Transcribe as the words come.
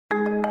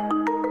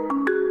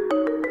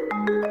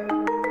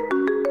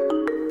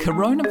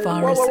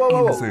Coronavirus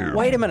NZ.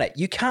 Wait a minute.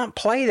 You can't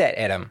play that,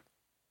 Adam.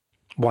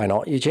 Why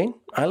not, Eugene?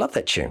 I love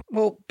that tune.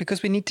 Well,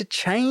 because we need to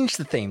change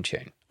the theme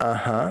tune.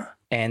 Uh-huh.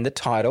 And the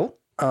title.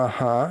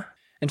 Uh-huh.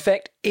 In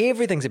fact,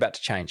 everything's about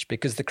to change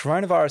because the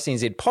Coronavirus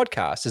NZ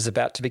podcast is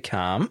about to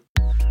become...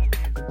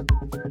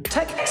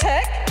 Tick,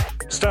 tick.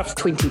 Stuff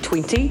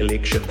 2020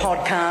 election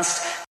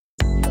podcast.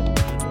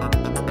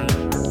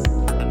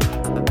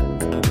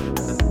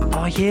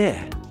 Oh,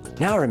 yeah.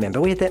 Now I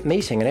remember. We had that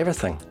meeting and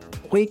everything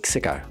weeks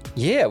ago.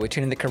 Yeah, we're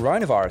turning the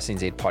Coronavirus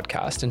NZ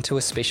podcast into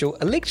a special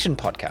election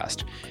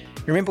podcast.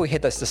 Remember we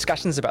had those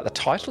discussions about the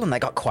title and they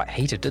got quite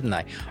heated, didn't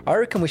they? I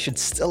reckon we should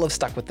still have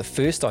stuck with the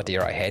first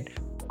idea I had,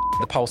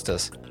 the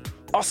pollsters.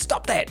 Oh,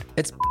 stop that!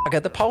 It's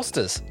the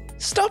pollsters.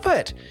 Stop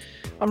it!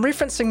 I'm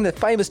referencing the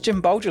famous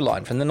Jim Bolger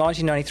line from the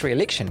 1993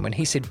 election when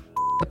he said,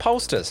 the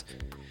pollsters.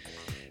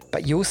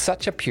 But you're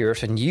such a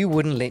Puritan, you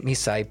wouldn't let me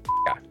say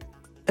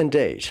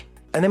Indeed.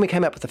 And then we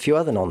came up with a few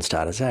other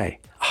non-starters, eh?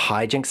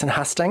 Hijinks and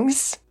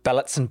hustings.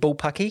 ballots and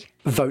bullpucky.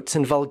 Votes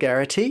and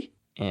vulgarity.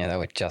 Yeah, they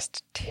were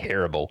just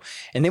terrible.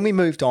 And then we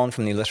moved on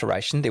from the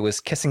alliteration. There was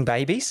kissing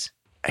babies.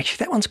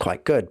 Actually, that one's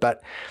quite good,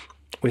 but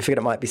we figured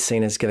it might be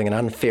seen as giving an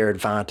unfair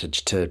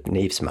advantage to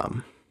Neve's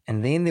mum.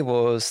 And then there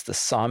was the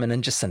Simon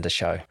and Jacinda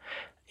show.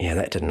 Yeah,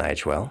 that didn't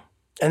age well.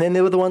 And then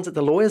there were the ones that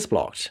the lawyers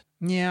blocked.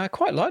 Yeah, I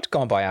quite liked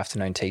Gone By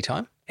Afternoon Tea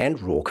Time. And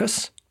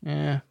raucous.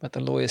 Yeah, but the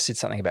lawyers said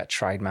something about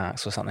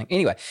trademarks or something.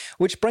 Anyway,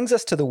 which brings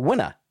us to the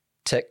winner.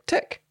 Tick,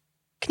 tick.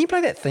 Can you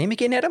play that theme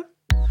again, Adam?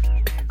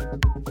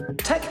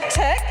 Tick,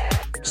 tick.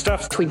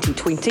 Stuff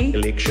 2020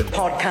 election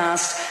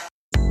podcast.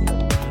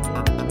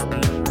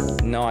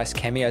 Nice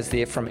cameos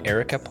there from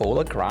Erica,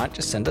 Paula, Grant,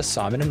 Jacinda,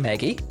 Simon and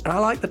Maggie. And I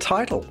like the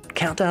title.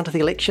 Countdown to the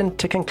election,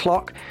 ticking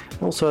clock.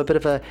 Also a bit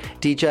of a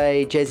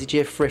DJ Jazzy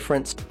Jeff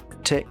reference.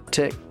 Tick,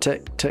 tick,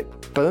 tick, tick,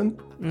 boom.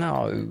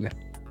 No.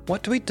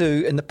 What do we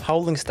do in the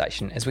polling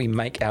station as we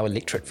make our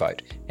electorate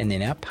vote and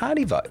then our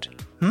party vote?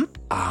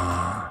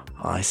 Ah,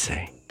 I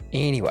see.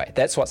 Anyway,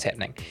 that's what's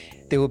happening.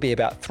 There will be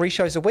about 3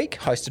 shows a week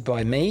hosted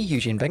by me,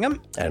 Eugene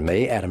Bingham. And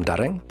me, Adam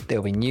Dudding. There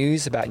will be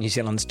news about New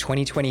Zealand's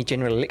 2020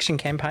 general election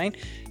campaign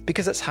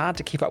because it's hard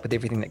to keep up with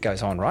everything that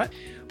goes on, right?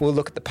 We'll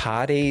look at the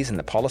parties and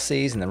the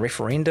policies and the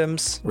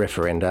referendums.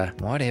 Referenda.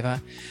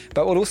 Whatever.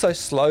 But we'll also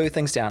slow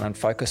things down and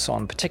focus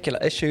on particular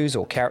issues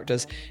or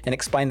characters and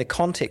explain the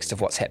context of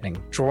what's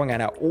happening, drawing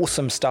on our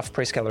awesome Stuff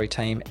Press Gallery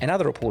team and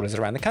other reporters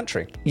around the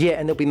country. Yeah,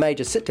 and there'll be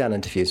major sit-down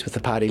interviews with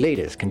the party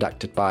leaders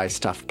conducted by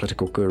Stuff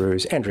political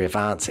gurus Andrea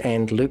Vance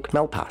and Luke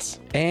Malpass.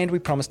 And we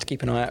promise to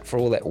keep an eye out for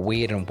all that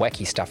weird and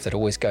wacky stuff that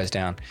always goes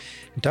down.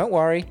 And don't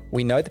worry,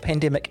 we know the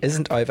pandemic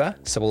isn't over,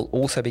 so we'll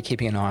also be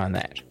keeping an eye on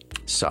that.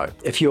 So,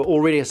 if you're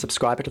already a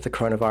subscriber to the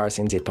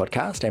Coronavirus NZ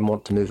podcast and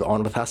want to move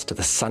on with us to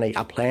the sunny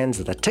uplands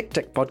of the Tick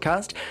Tick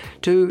podcast,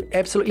 do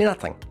absolutely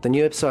nothing. The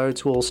new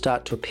episodes will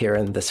start to appear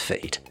in this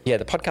feed. Yeah,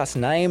 the podcast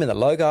name and the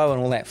logo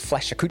and all that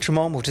flash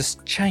accoutrement will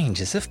just change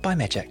as if by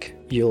magic.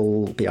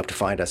 You'll be able to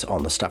find us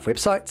on the Stuff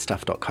website,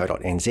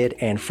 stuff.co.nz,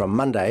 and from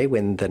Monday,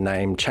 when the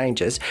name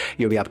changes,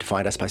 you'll be able to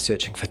find us by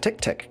searching for Tick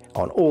Tick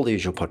on all the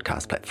usual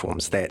podcast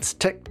platforms. That's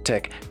Tick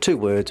Tick, 2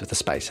 words with a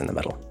space in the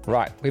middle.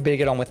 Right, we better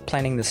get on with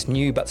planning this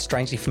new but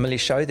strangely familiar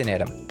show then,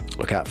 Adam.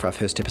 Look out for our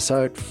first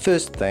episode,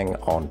 first thing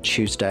on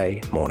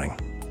Tuesday morning.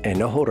 E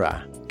noho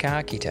rā.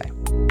 Ka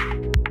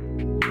kite.